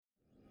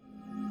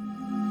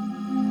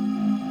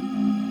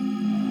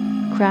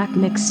Track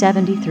Mix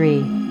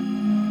 73.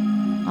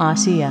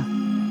 Ossia.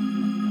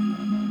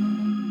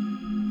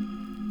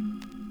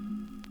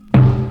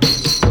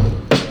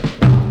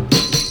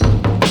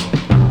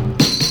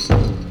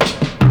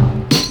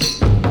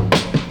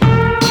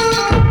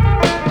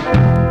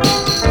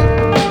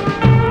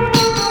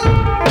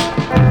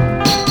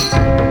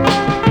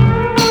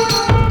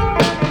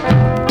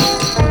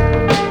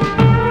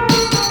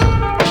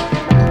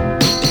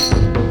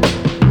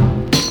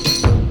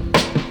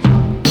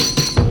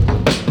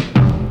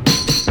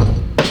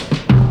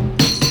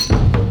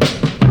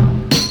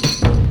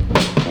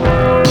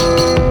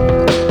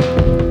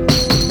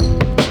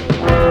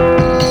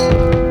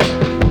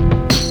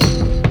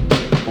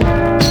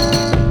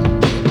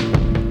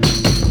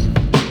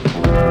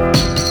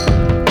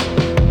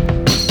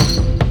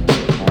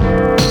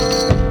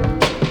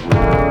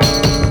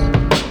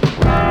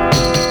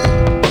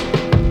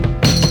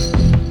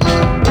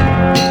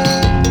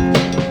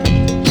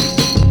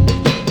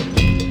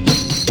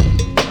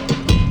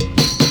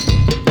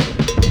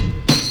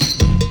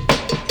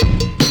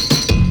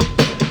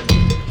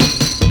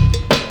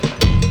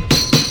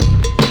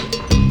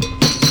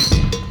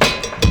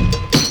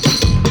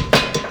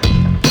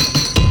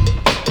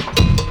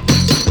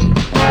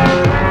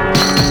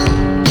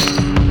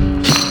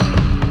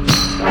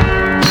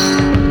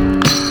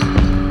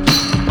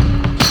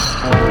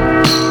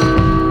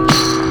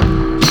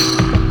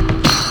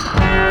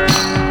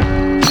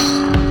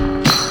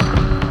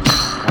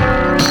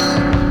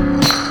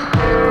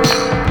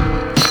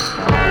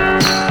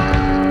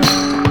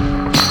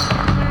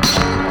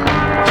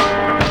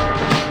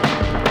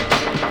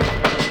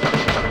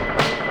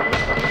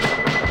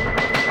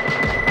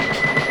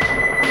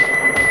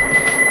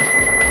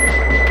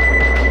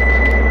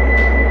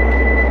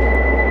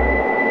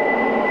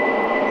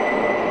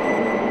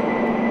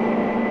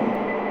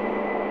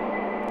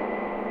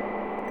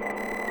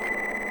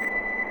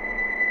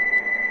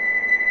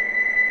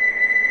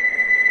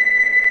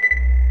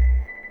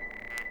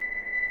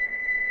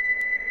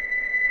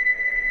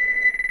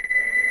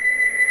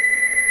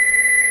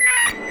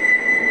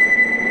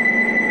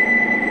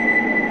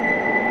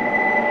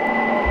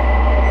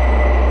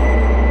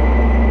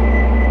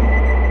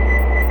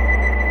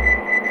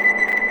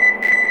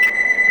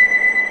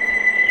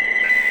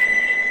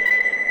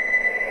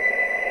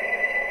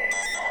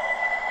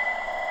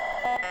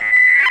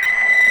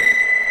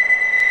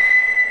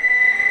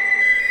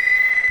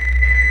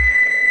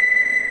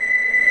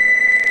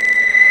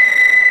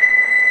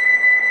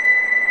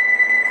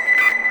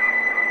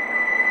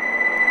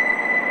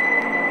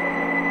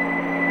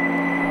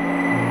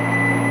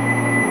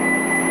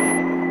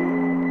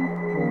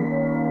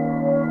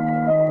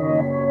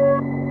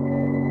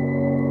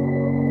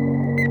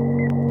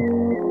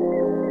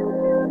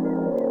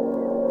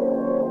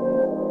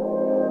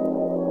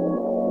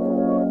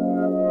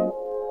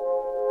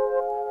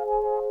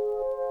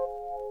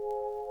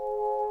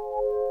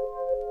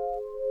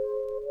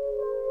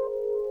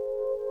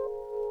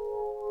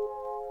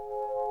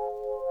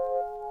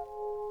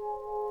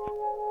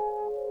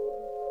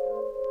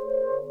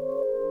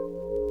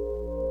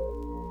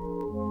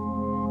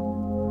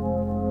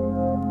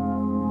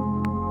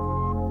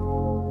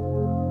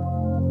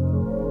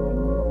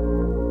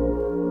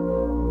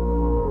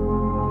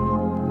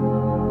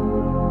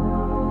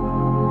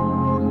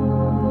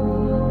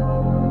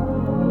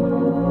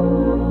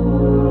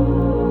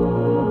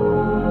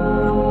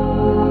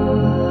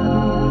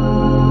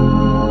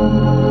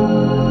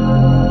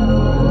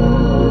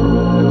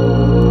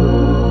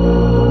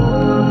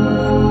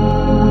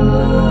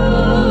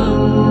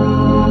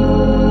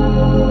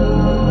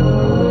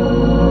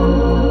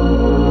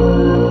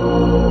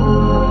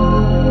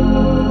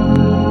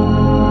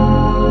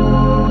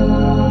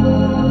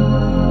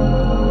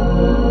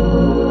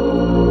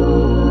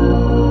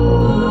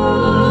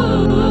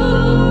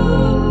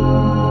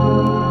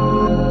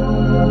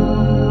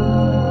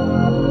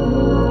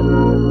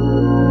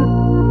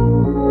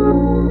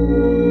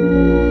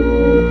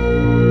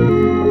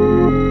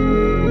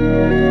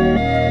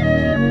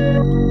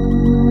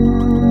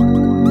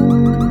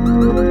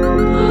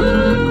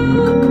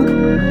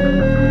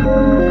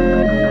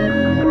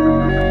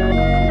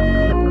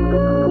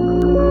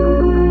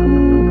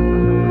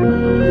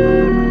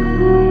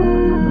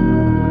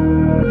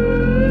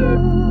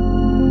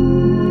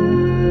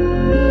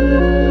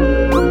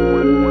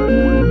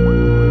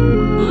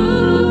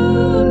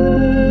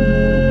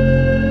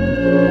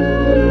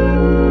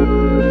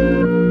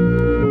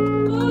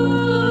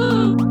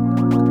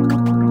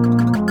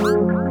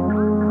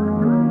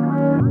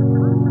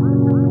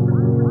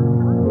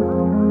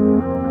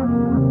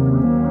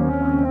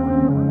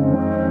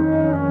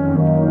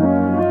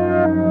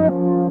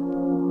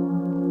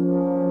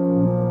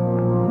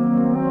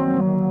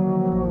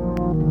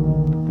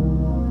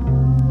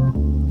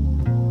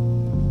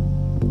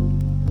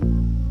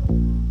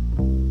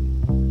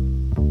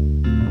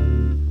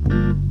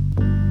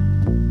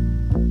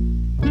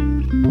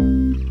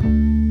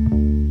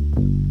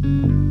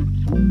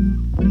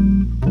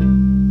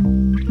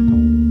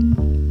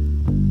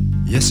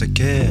 Yes, I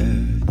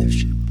care if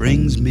she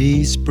brings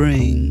me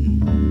spring,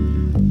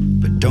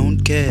 but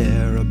don't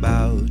care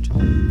about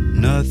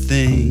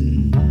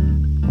nothing.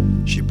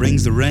 She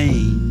brings the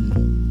rain,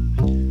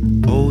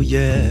 oh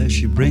yeah,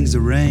 she brings the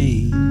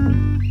rain.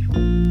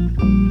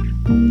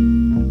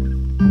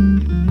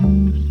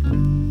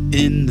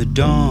 In the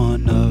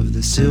dawn of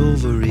the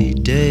silvery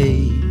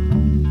day,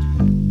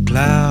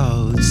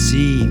 clouds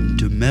seem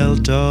to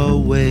melt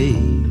away.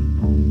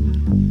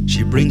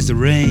 She brings the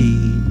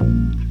rain,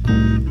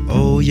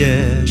 oh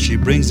yeah, she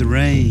brings the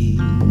rain.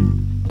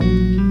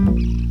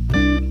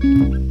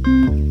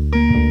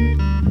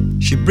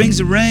 She brings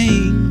the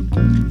rain,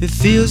 it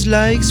feels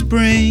like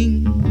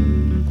spring.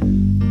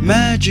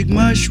 Magic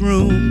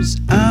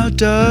mushrooms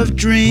out of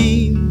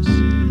dreams.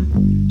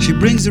 She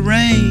brings the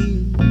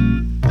rain,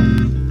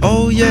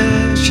 oh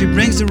yeah, she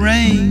brings the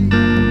rain.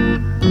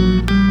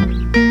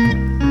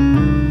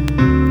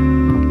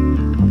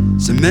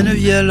 Some men of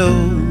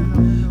yellow,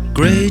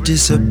 gray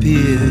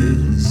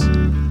disappears,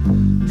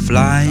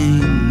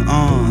 flying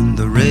on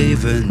the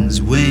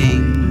raven's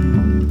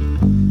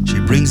wing. She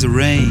brings the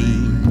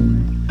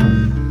rain,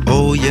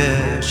 oh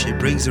yeah, she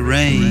brings the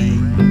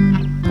rain.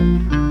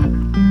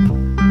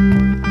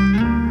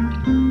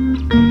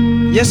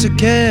 Yes, I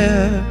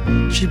care,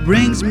 she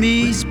brings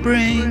me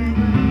spring,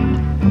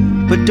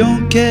 but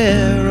don't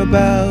care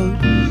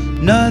about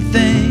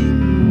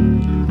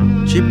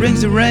nothing. She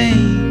brings the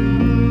rain,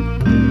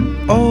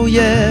 oh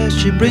yeah,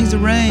 she brings the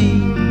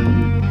rain.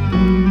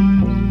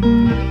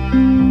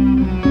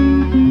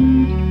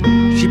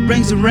 She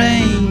brings the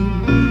rain,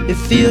 it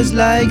feels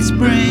like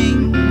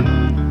spring.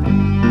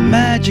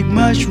 Magic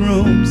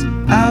mushrooms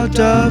out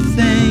of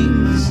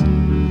things.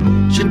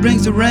 She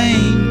brings the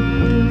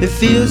rain, it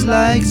feels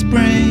like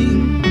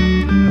spring.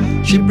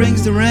 She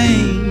brings the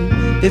rain,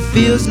 it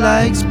feels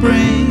like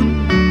spring.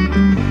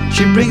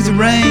 She brings the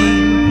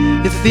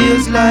rain, it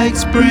feels like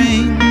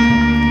spring.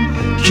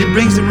 She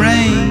brings the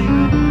rain.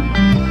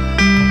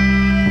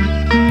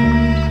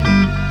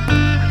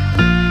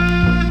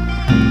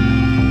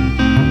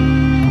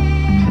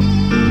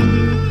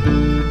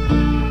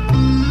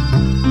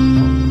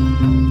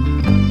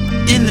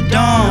 In the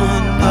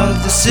dawn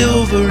of the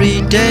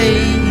silvery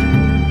day,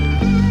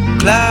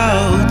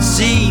 clouds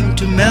seem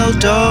to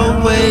melt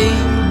away.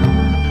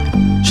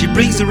 She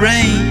brings the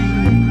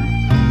rain,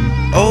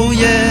 oh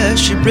yeah,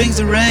 she brings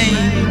the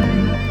rain.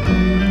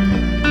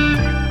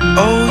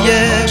 Oh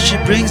yeah, she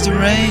brings the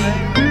rain.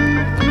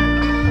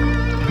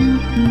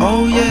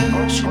 Oh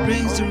yeah, she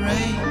brings the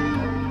rain.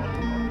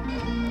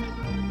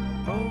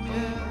 Oh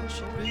yeah,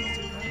 she brings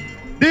the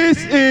rain. This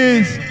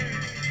is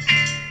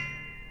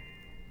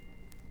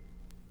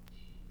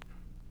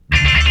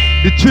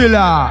the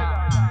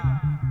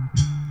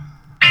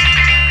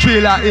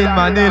Thriller in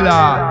Manila.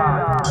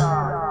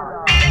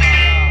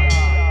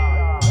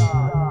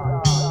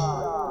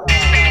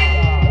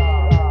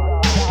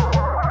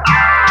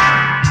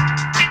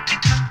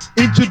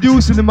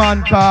 Introducing the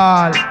man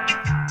called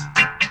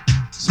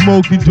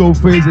Smoking Joe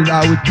Phrases,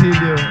 I would tell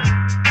you.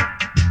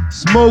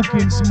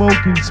 Smoking Joe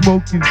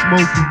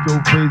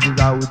Phrases,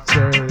 I would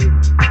say.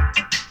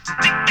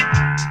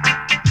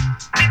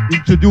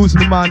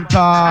 Introducing the man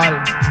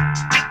called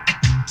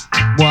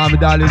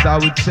Muhammad Ali's, I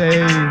would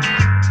say.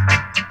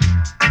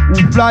 Who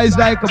flies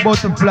like a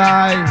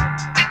butterfly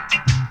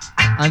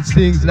and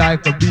stings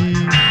like a bee.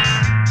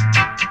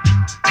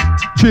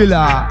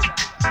 Thriller.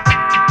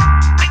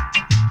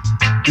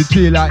 The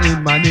Thriller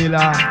in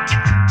Manila.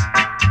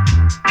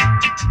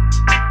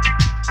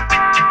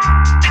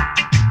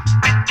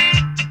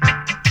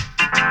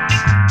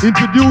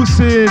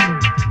 Introducing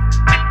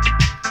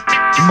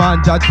the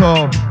man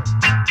Jato.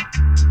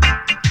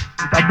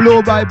 It's a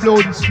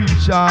blow-by-blow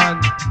description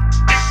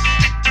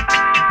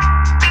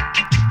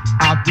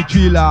of the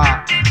Thriller.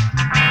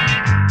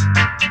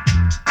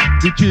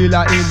 The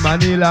Thriller in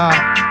Manila.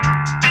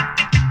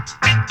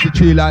 The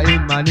Thriller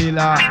in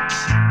Manila.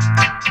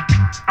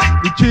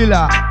 The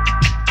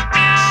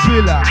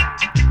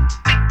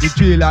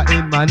Thriller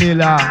in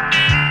Manila.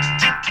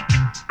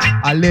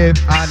 I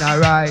left and I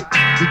right.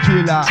 The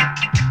Thriller,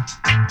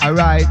 I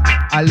right,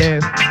 I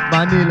left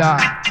Manila.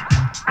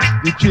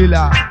 The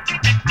Thriller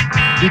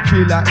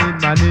in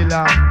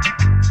Manila.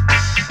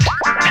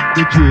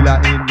 The Thriller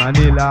in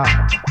Manila.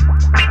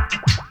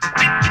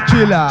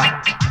 Thriller.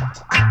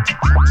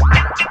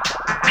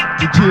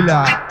 The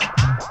Thriller.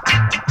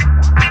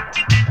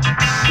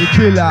 The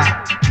Thriller.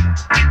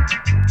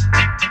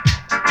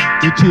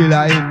 The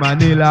Thriller in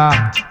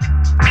Manila.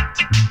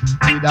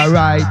 Did I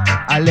right,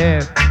 I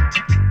left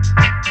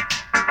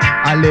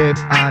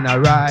and I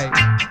right.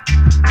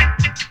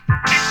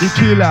 The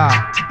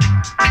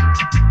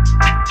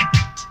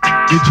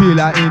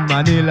Thriller in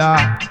Manila.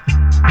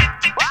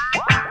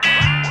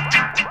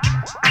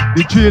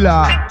 The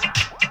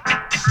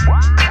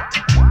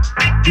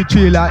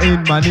Thriller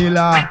in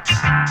Manila.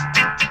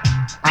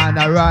 And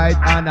I right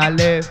and I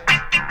left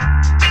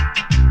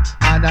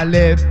and I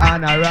left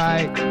and I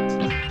right.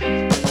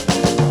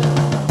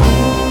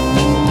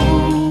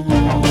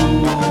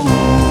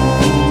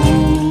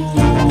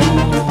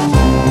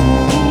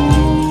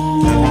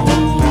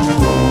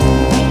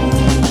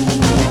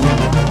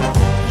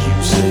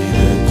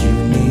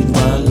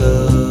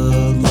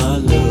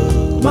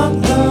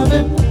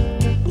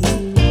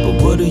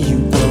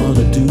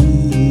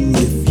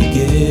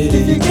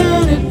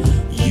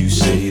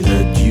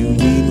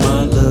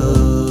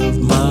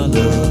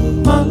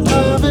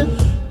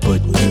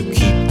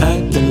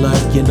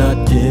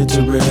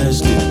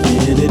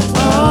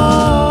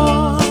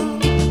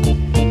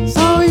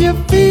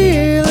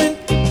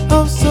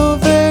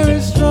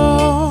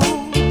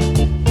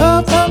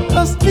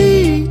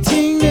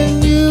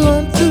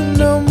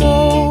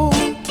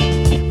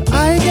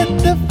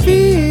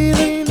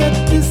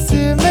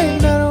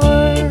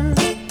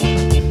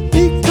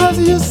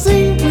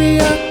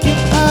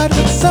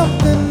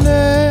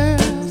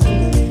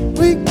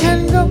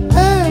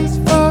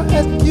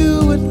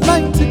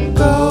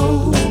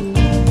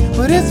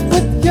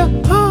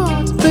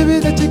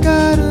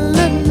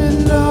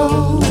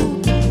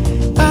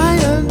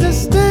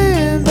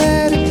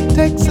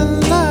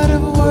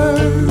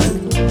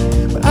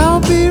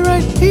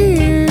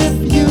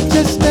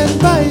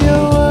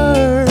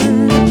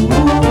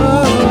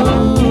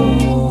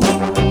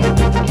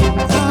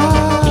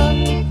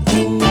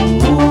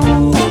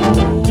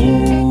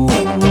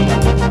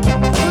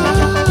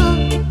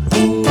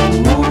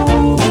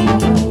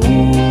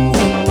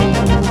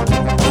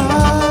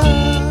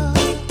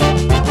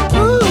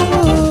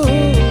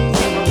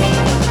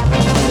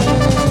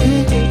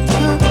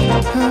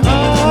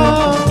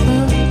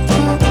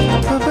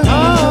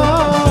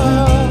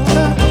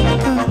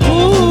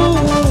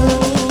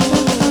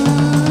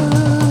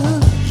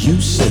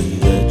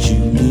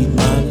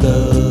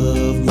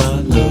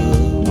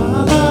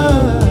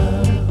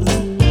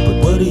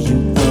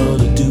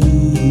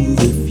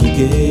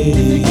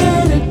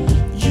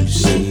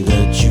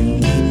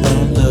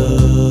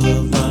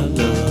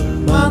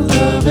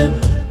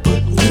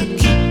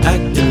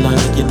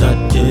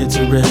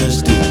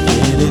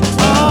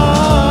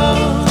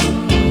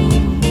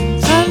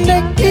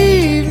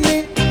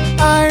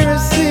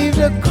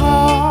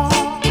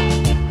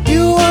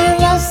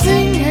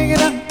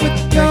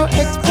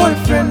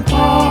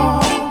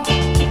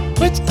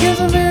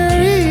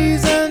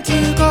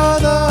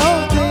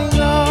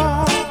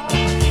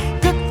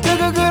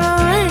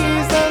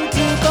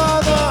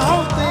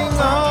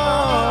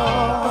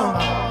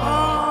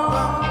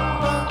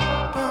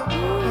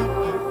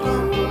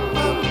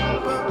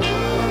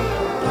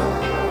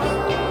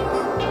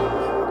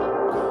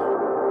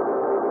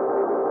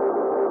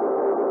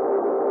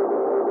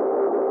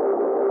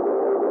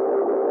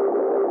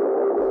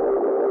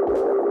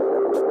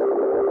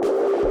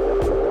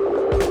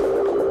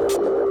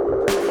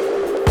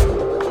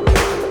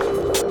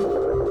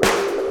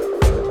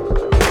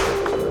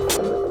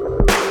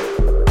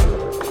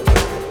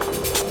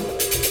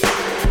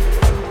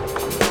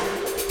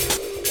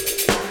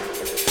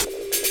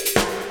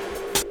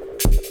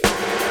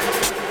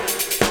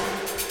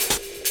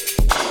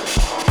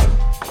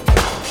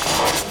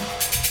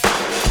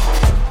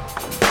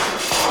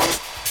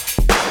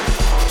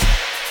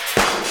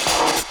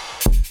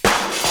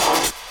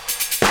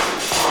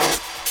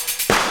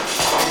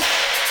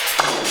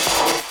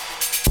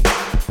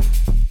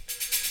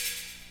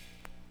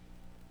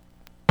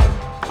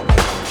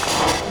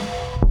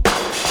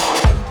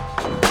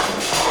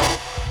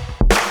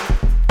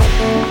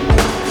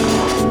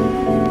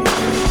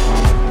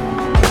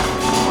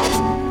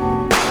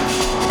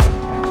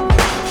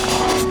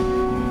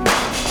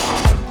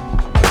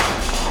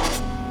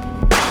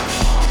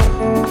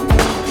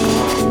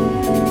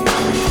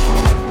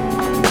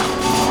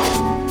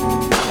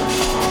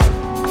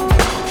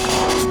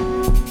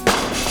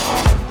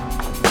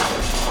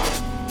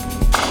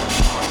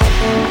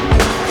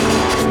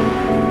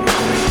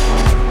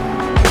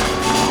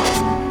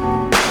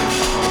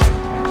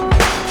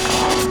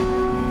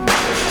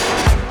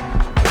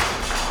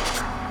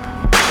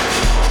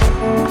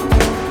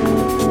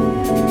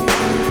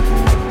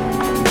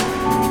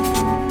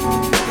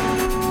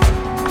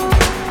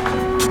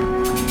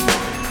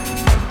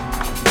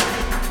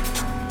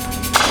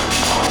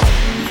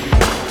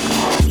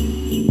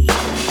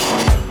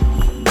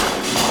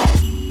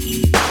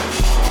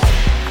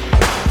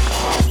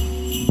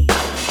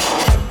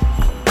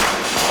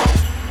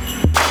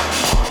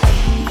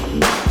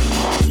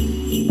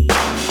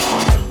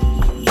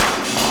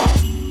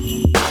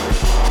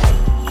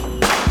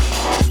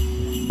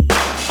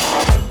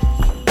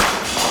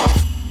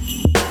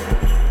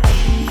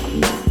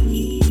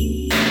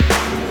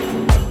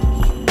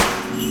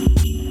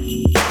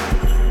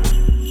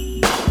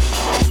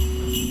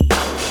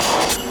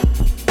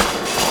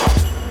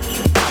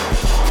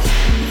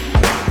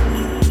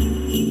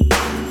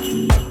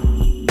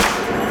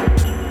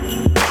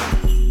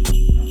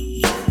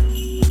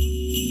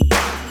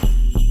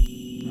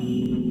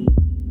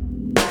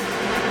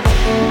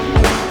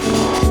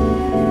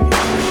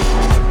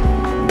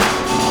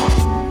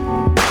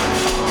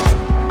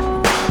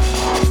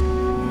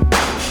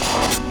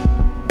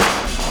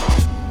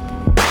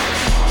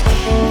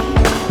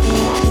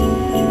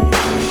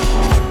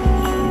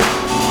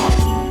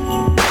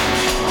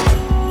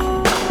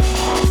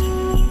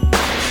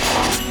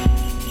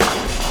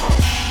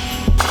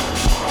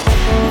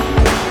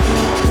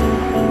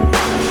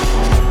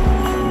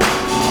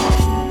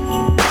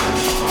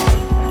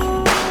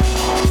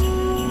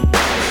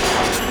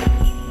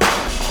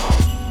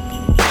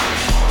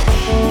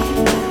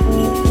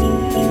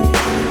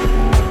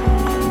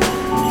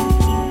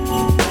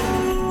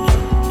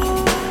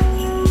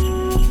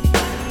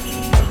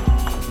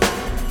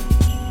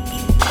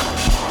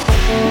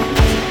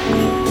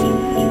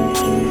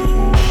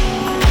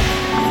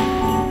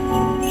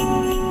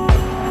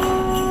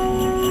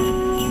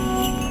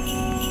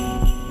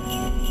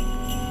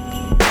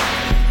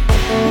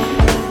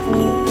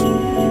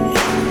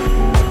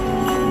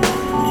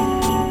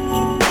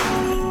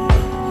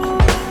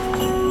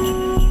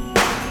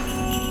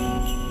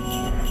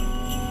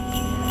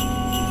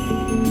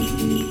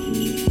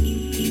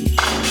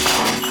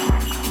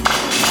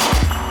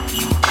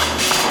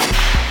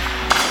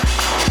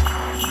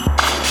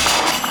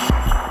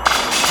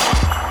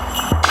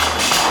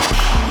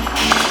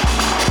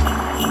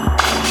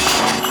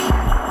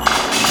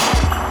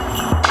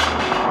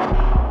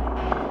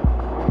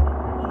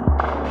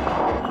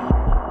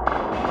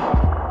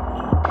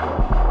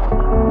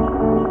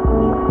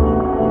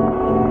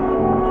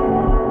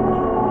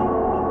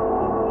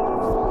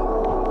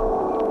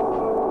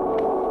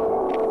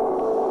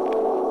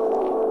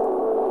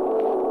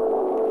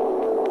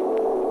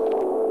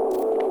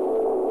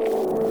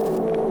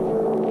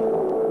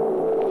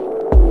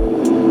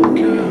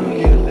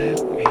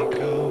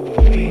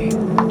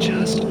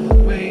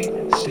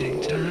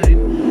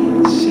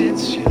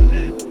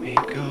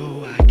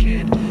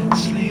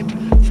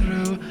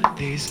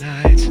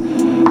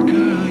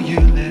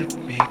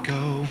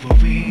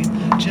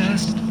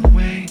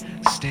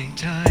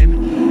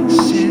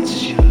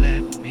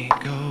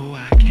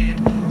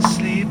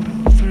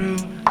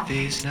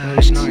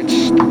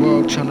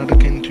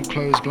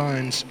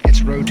 rewinds.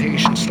 Its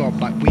rotation stopped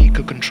like we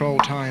could control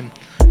time.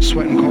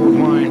 Sweat and cold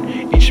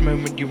wine, each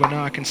moment you and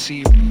I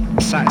conceived.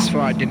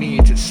 Satisfied your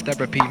needs, it's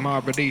therapy, my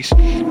release.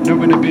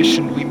 No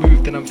inhibition, we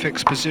moved in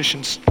unfixed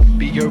positions.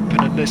 Be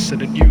open and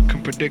listen and you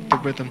can predict the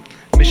rhythm.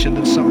 Mission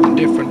than something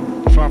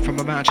different, far from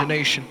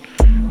imagination.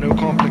 No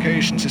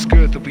complications, it's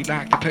good that we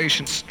lack the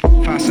patience.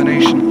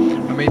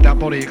 Fascination, I made that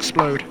body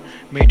explode.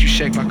 Made you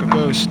shake like a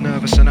ghost,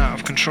 nervous and out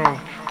of control.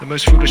 The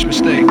most foolish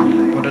mistake,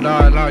 why did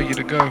I allow you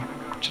to go?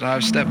 Should I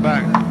have stepped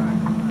back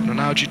and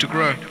allowed you to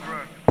grow?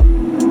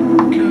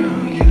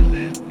 Girl, you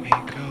let me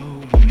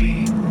go, but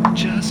we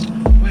just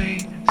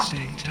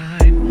wasting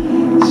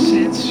time.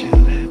 Since you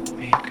let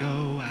me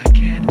go, I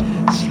can't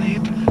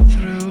sleep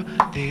through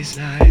these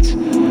nights.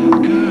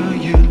 Girl,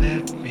 you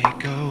let me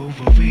go,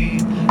 but we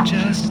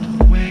just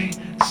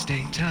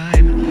wasting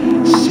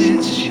time.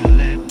 Since you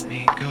let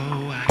me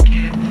go, I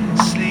can't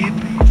sleep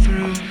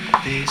through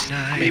these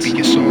nights. Maybe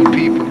you saw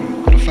people,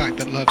 or the fact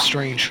that love's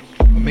strange.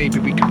 Or maybe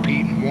we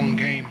compete in one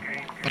game.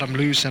 But I'm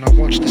losing, I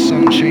watch the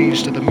sun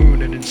change to the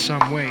moon and in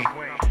some way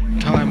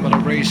time will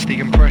erase the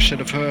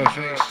impression of her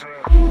face.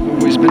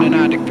 Always been an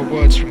addict for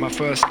words from my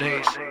first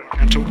days.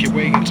 Can't talk your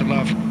way into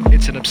love,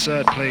 it's an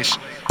absurd place.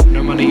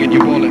 No money in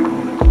your wallet,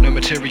 no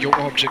material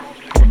object.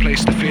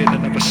 Replace the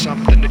feeling of a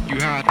something that you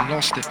had and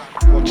lost it.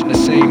 Watching the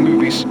same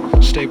movies,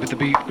 stay with the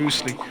beat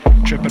loosely.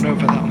 Tripping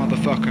over that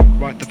motherfucker,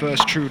 write the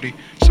verse truly.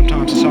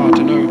 Sometimes it's hard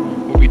to know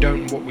what we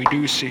don't and what we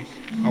do see.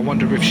 I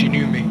wonder if she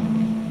knew me.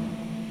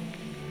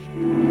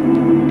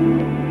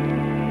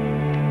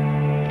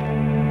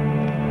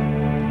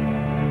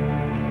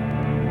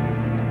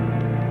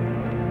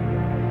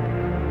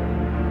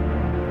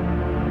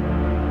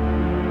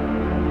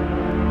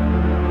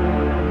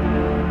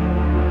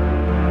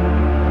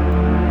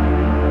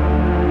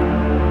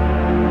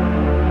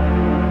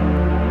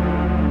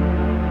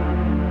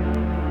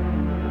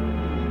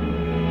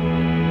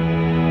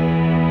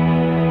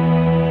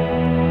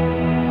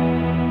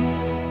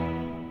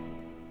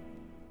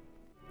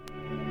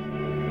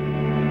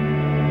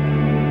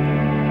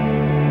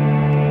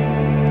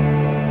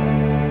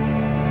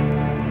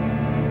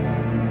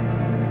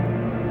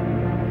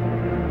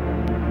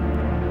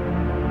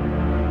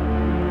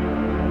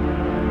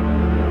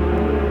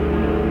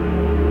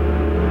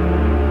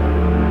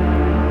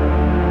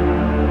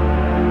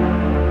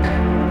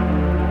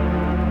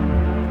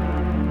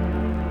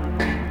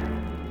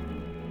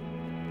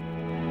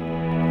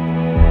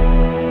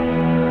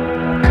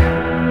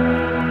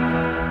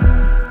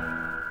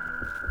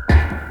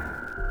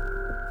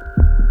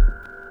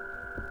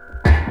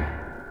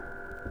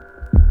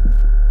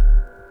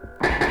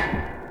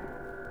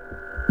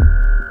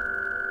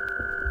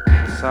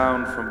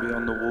 Sound from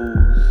beyond the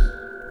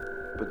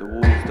walls, but the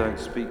walls don't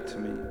speak to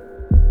me.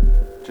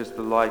 Just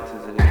the light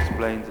as it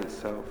explains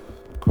itself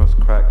across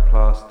cracked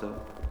plaster,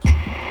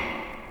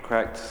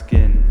 cracked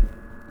skin,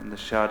 and the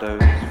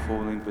shadows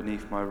falling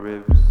beneath my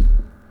ribs,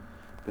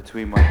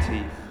 between my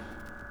teeth,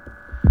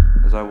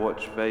 as I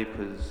watch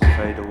vapors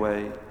fade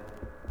away,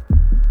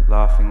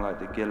 laughing like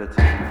the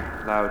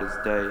guillotine, loud as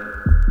day,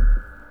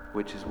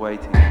 which is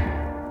waiting.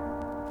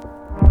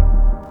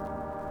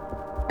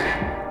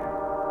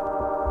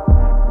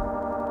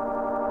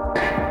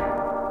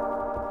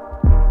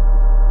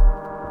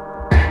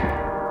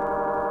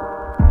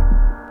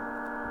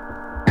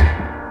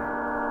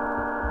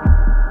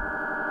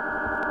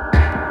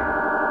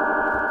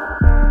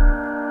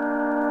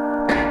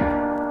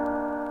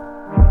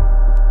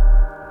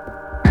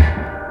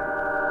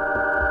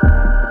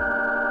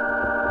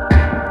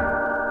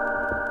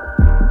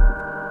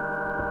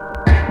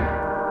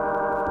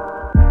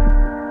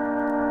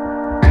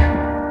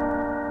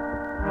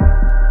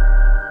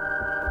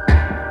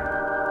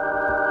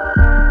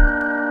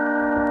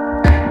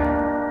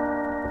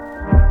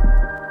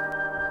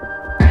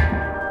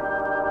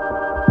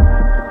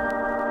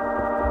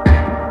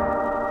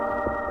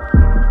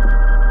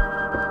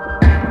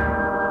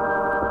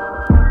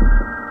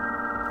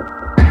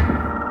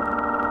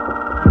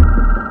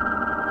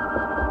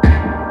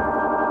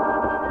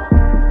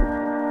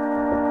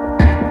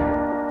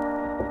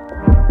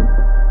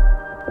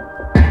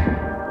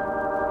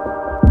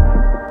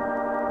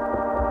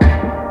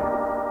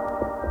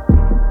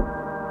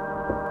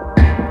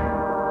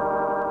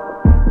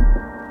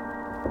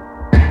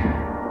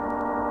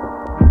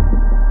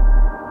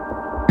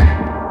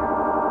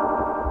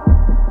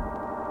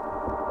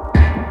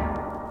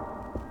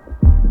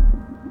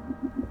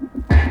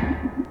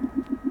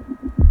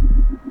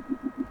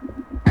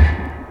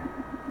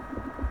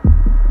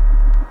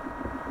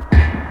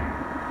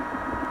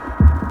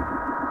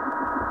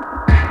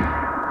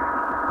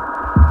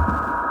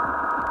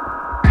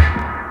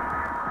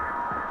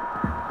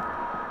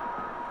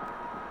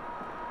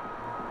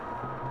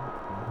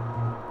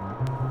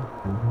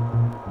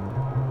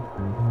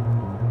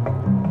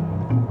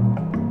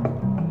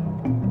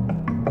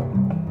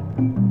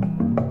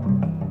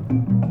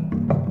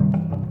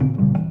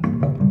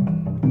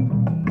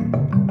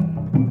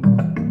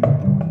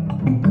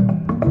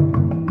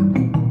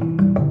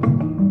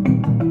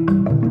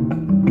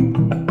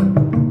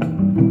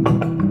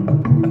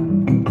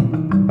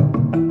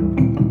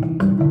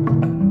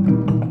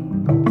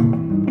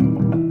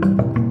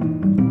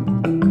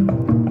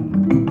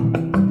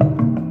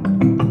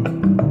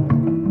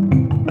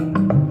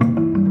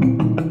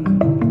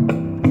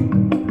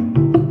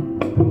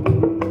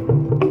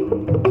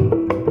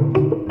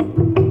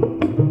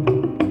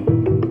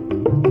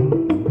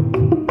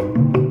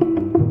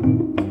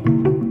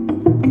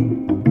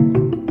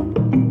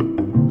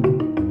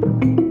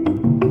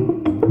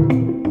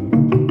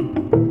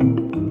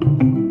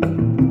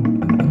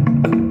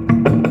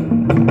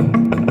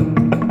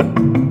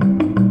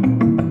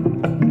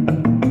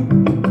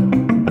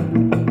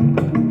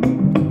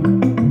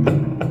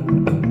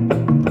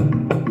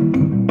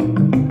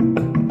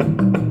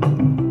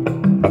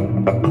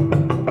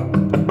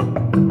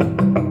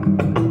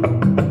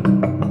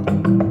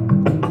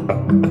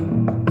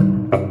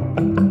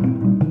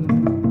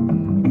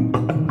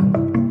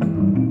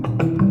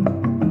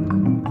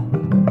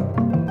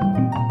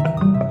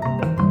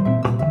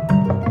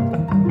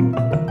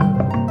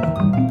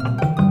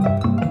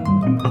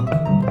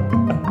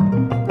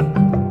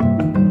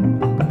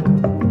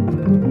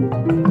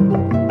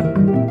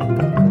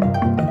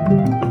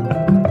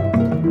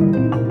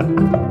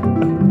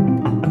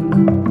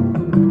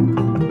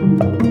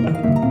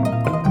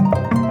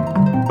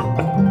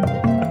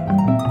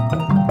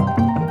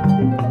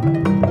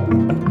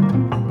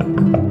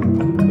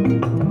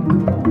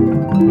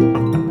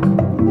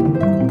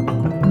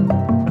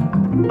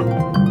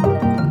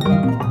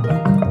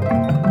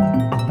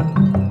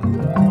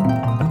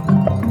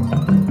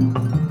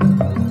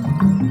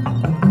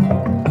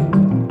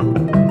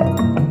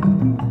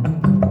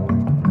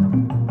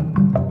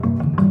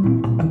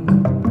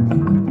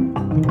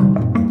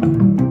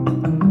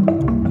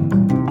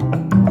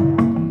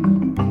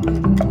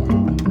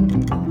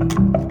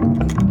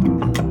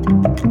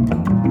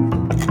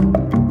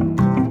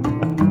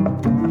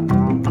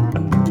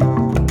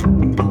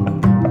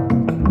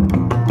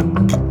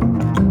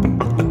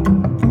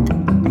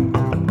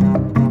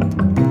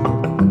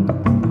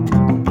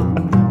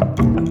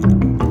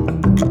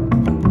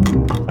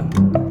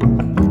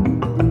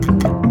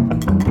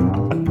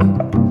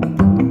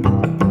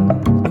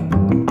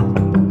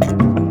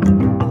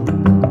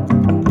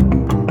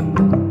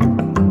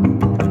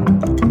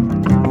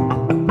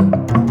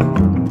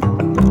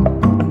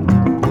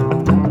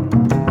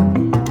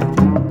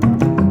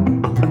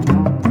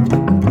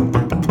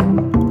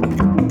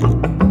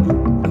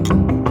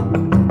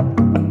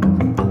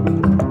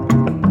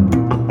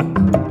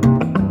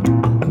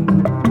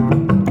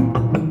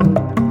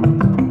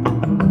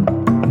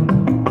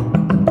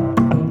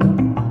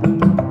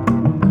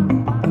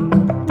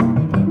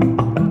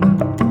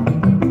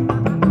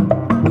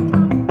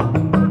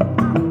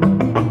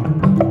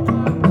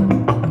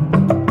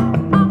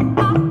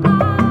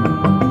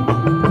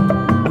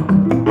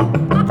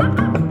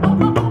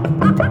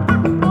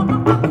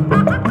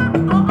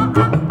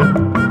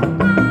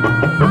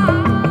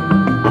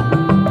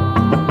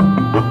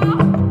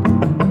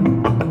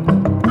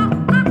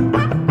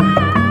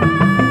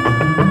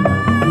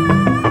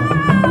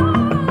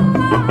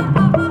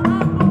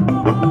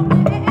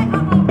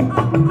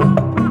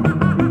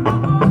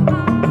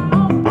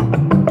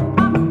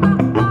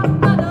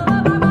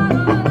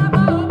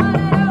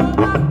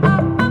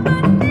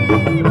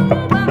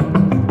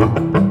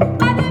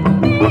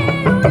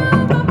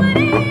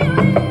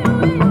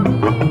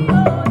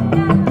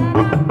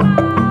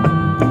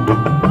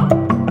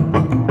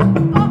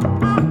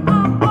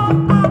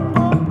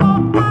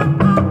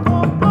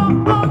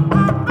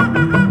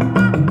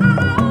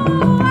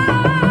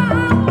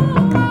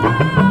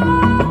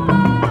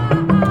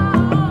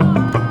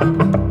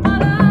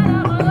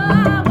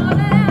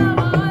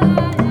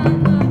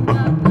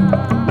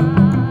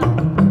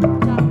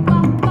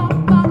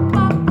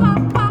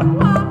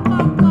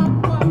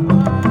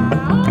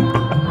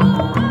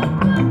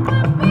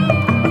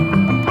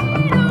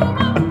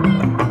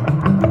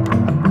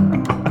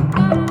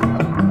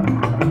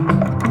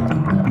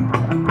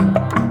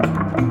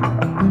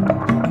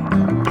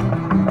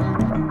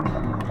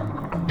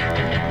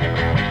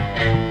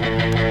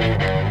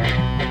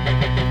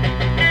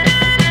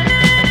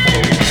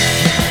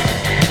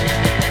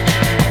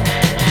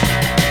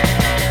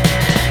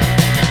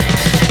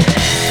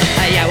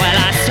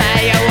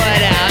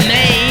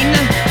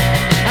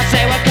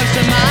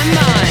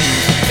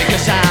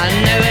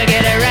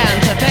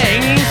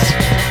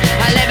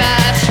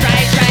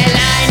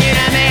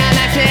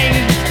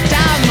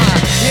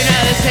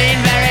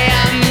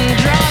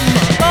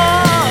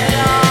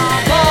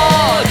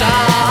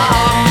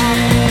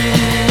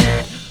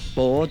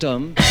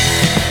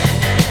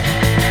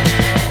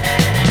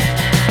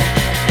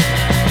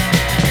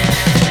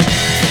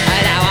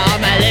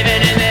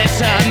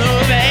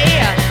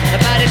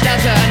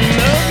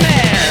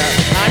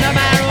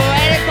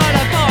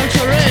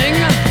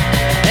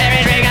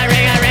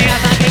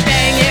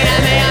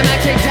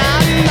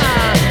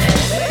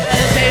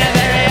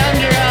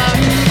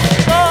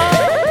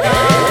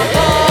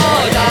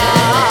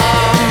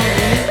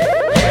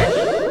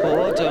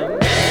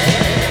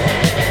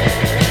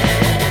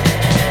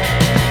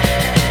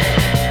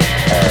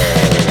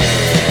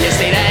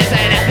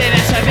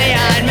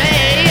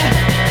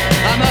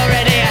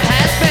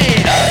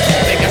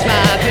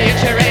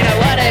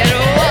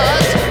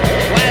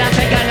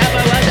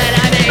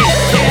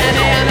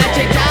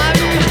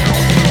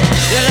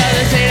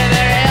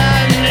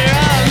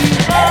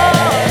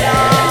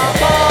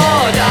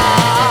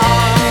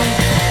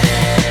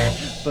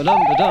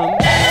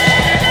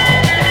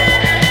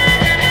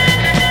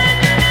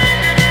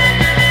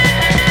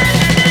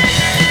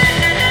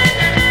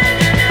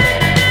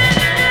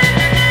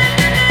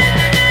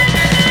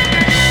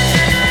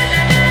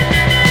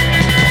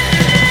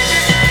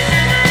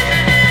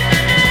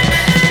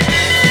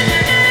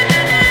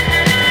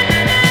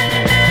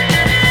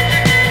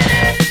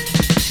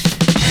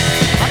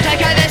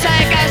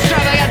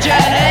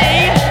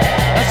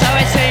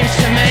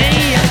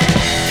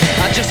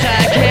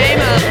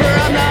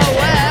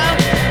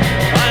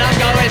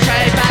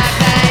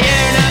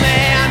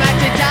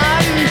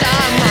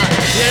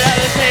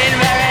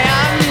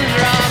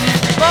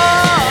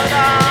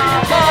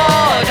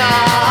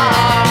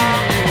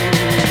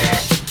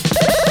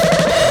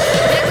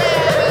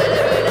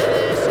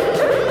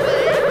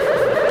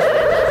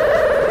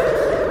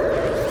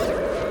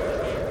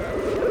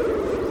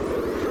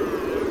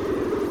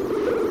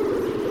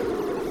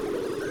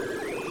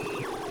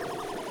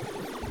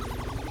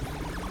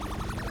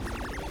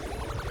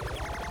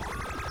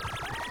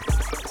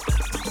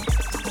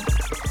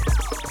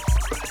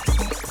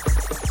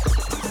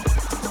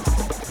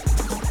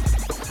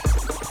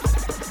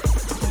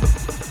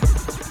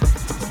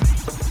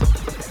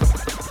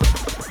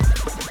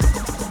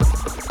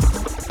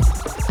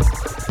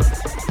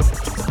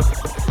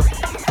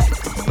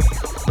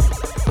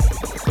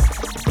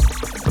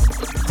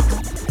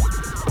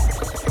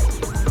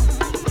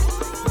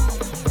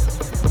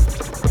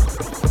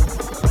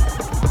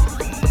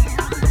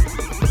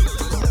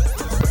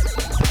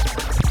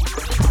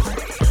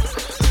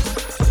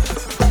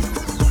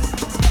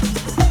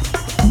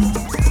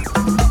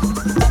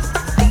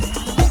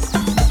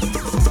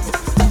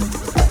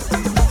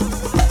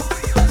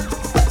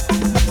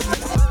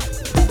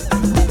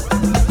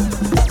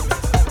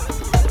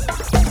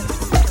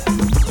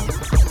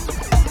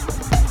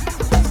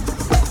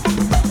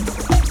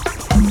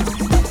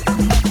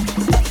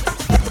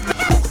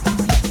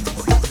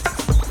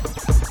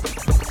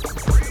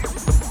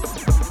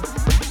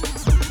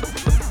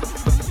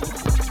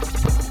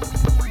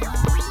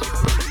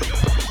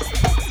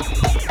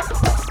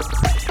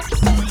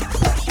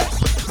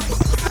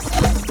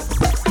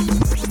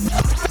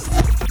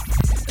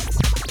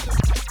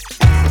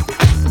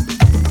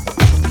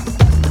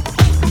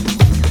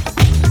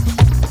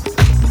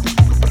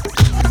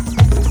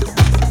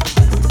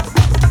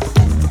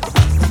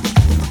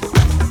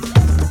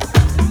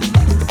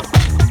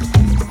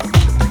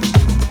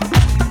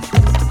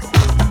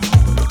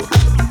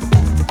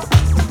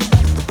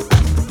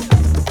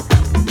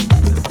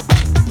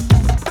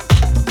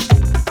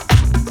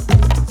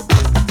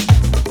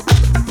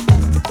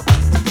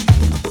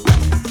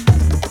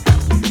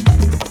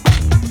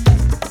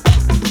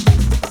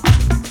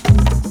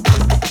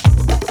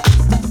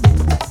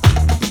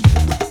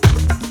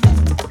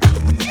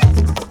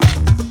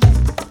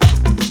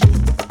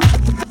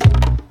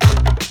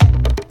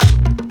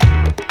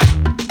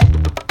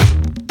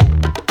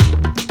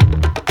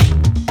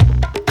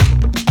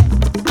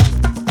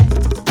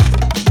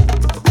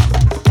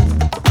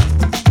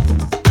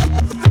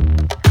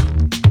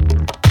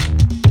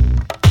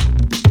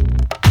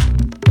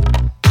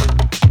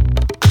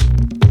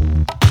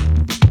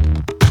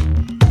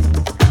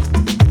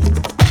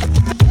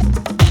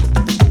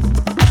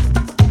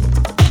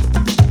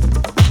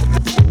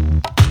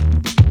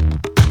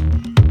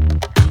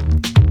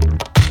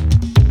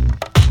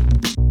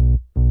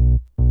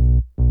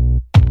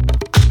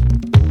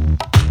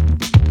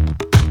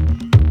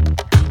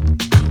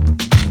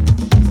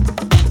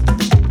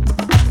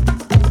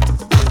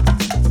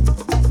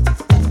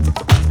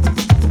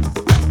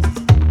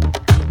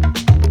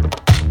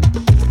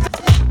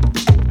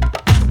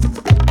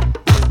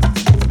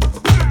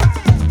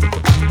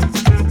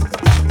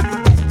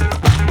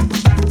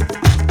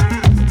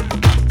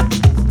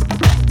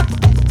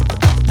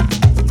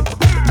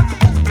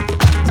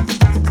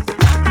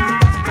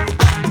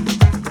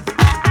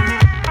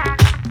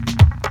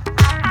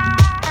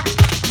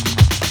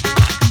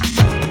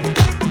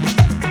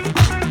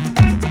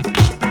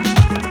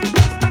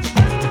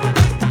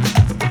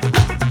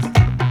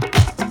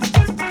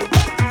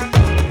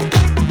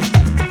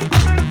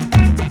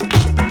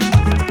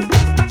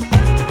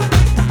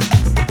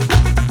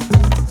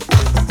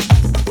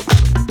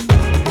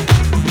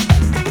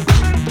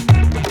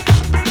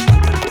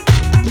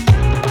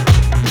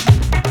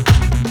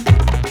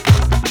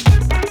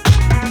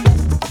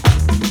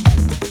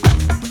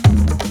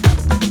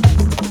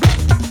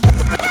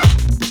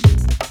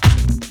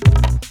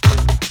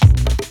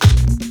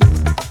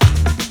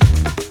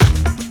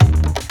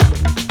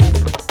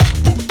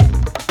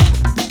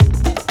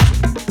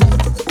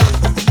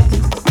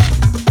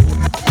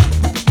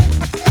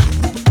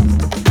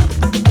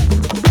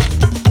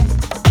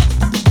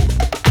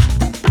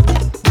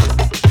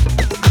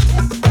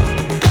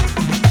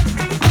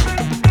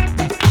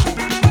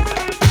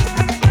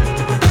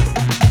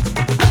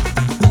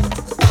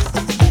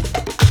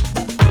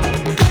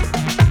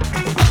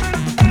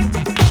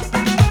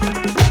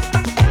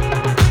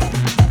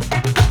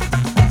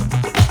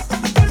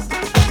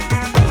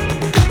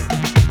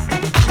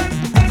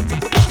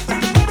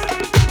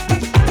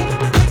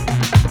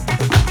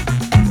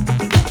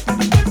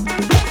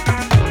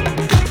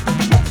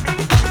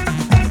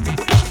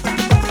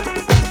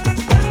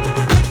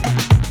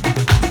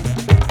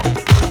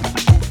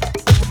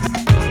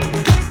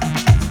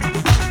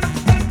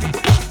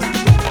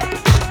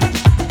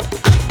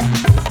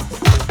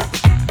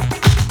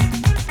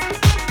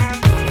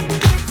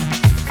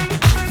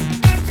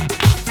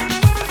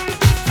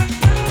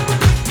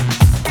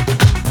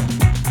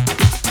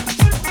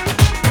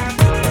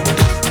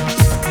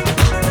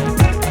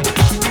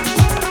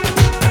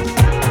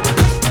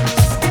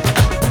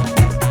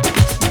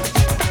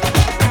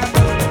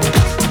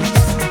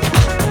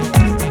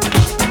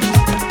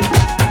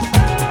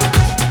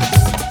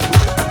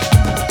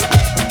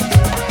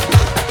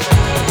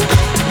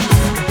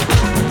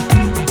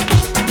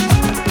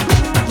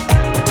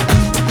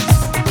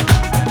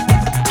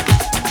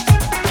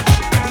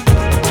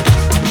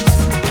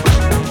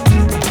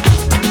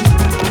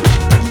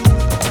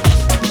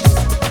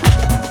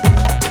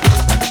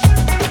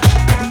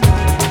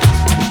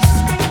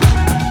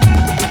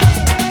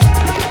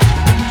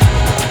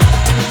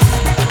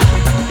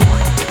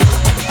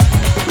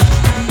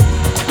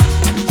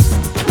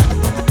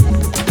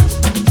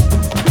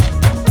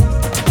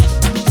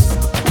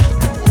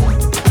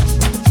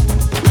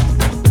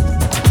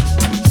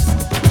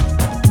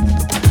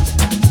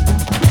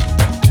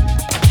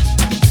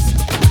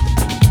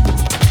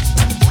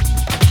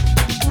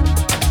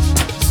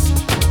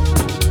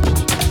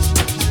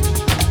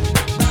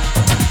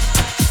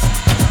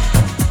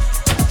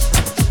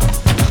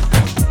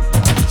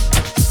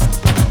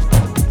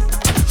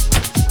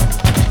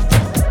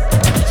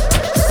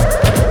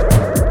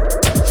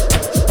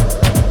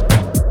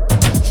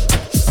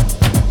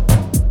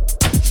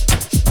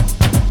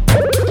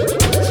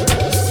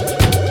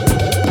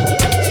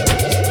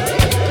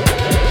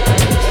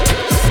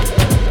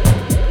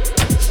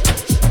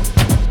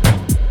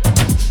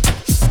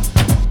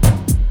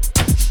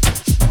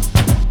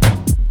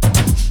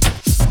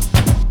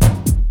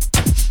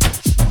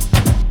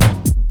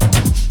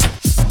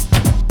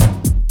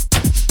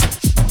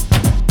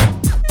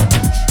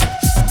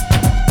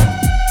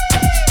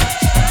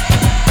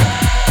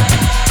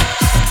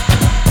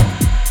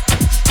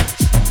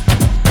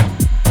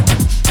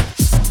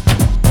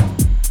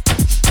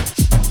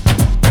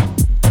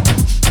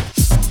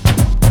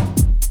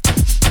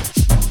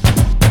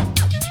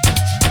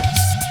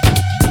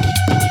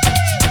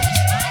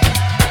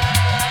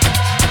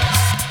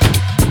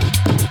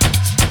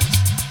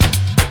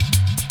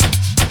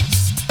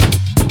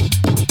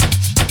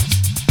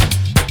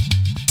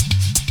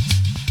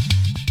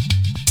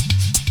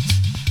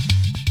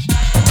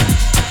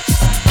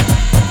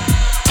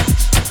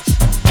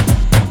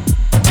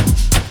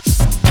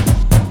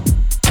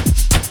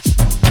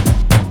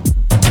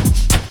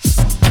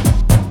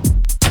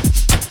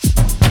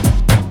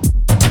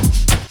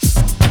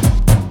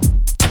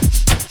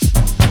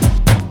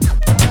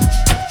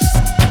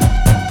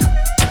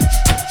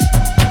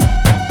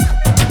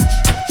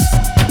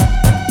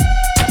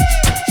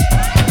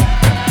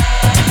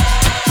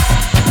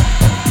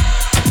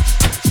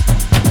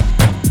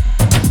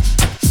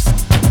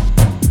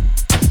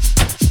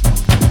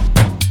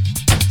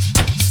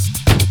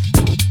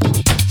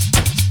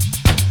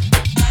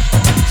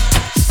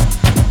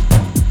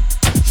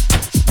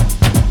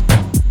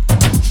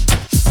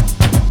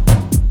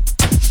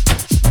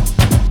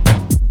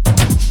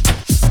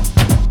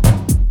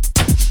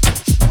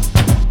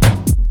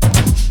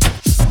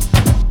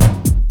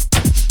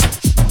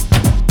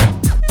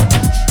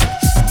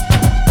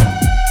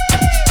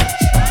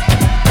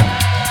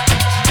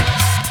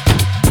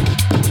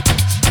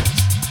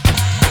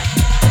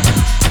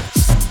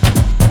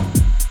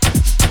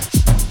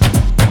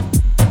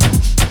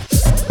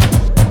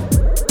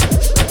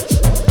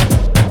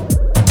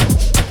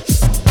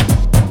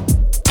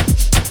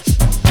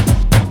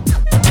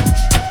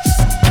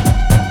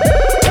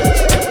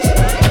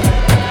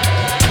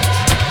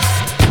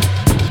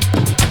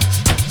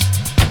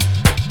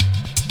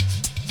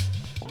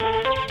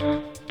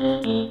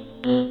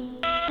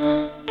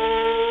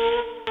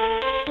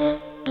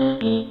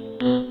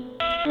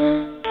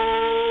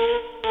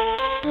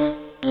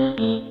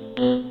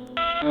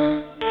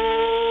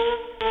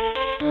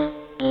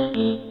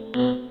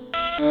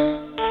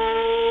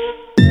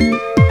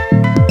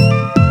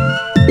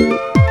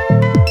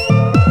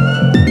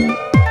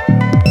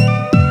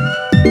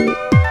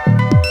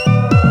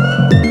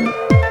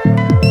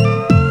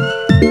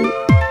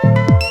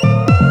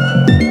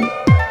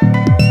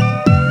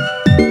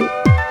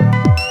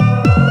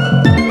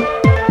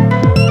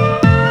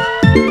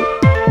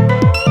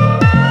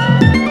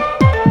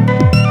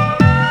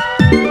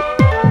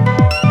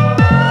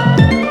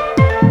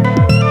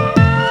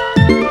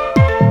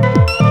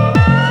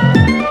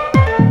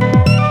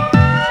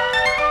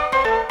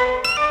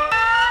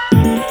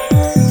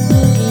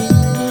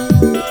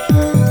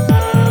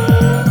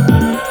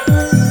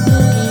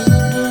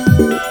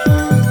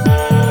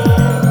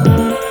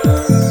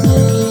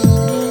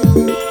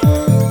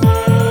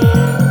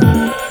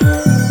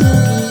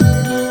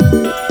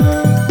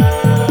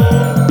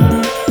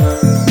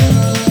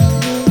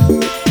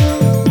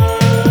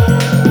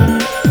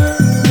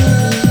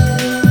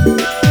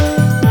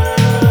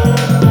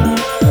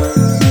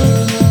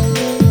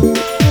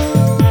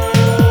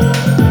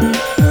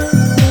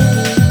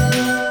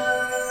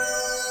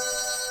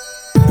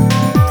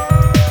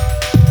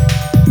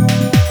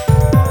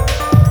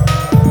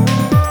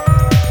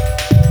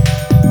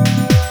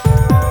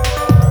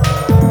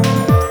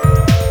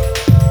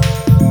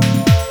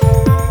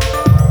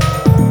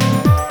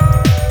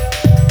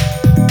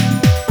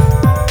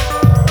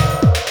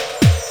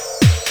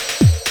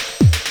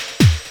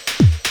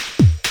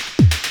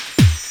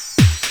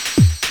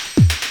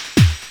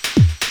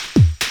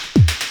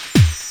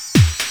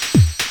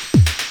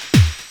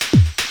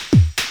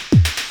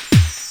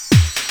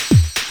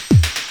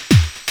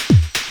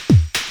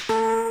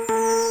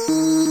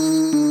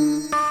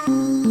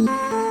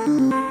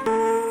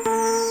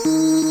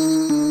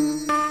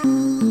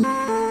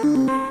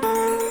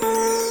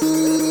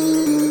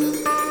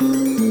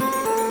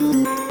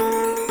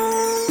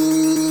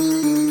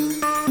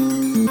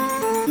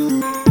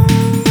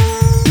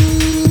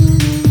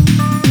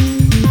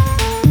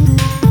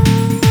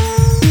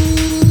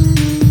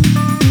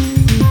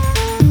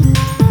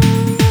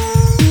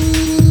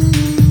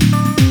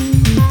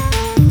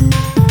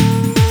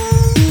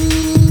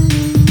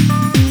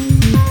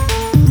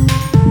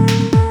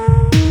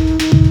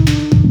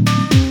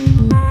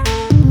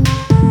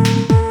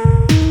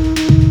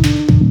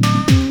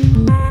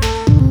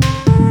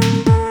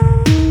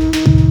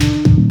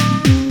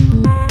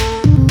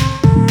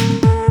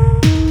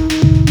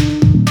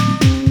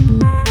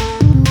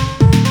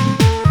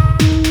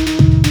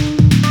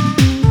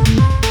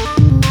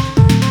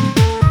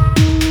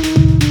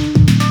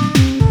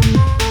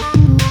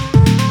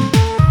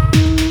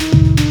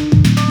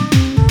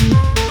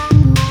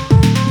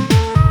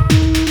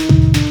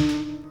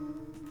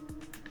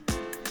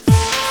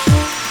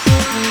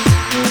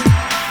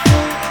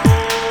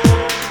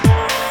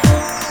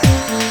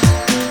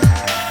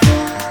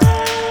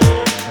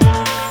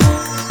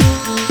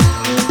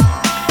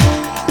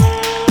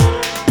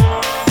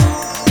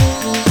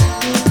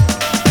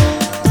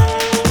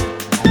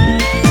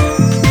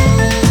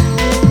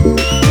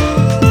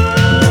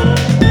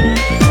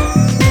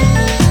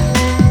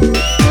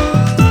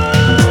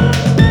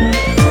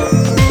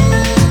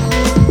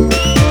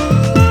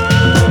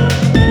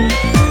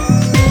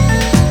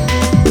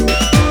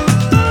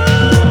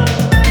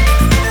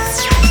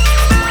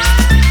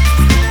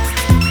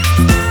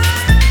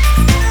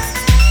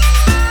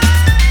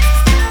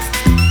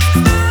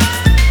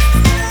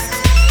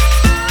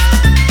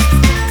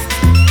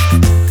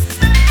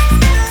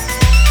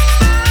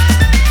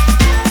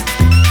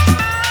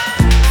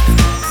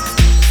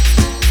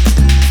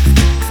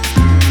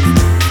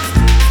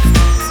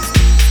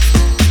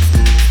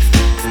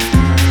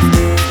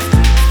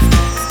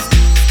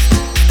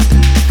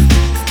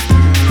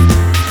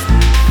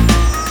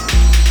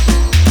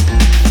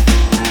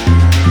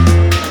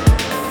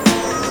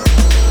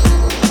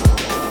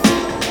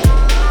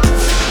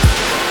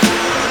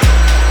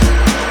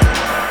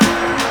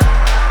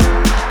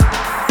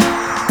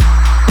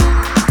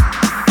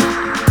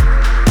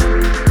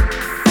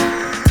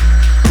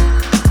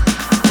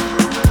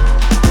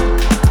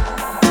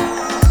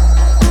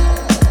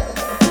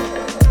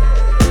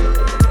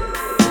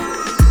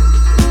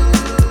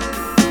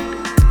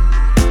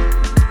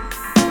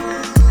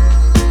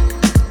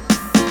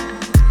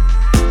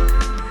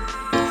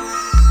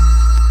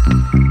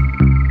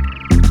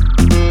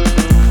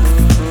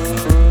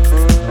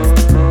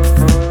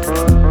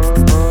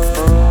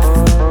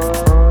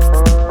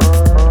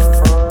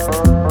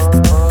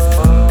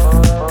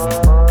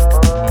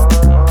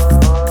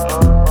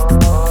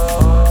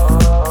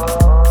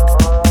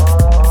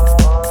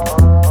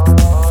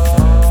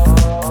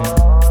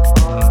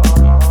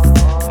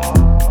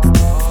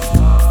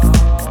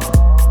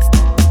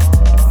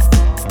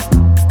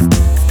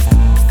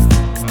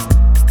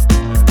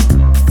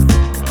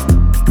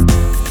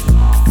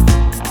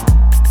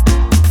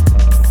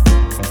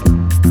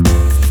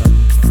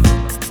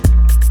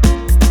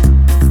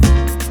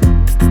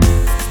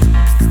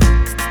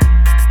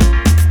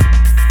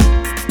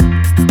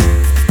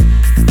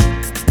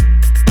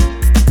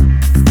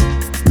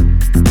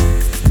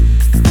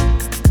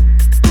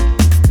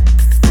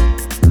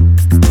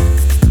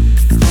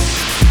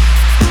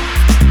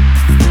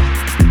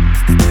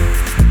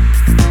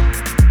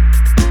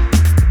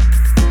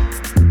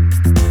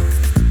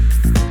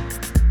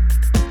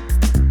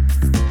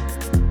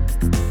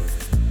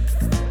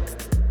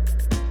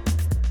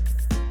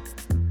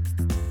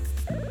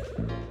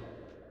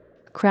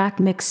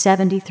 Crack Mix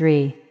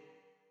 73.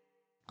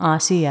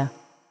 Ossia.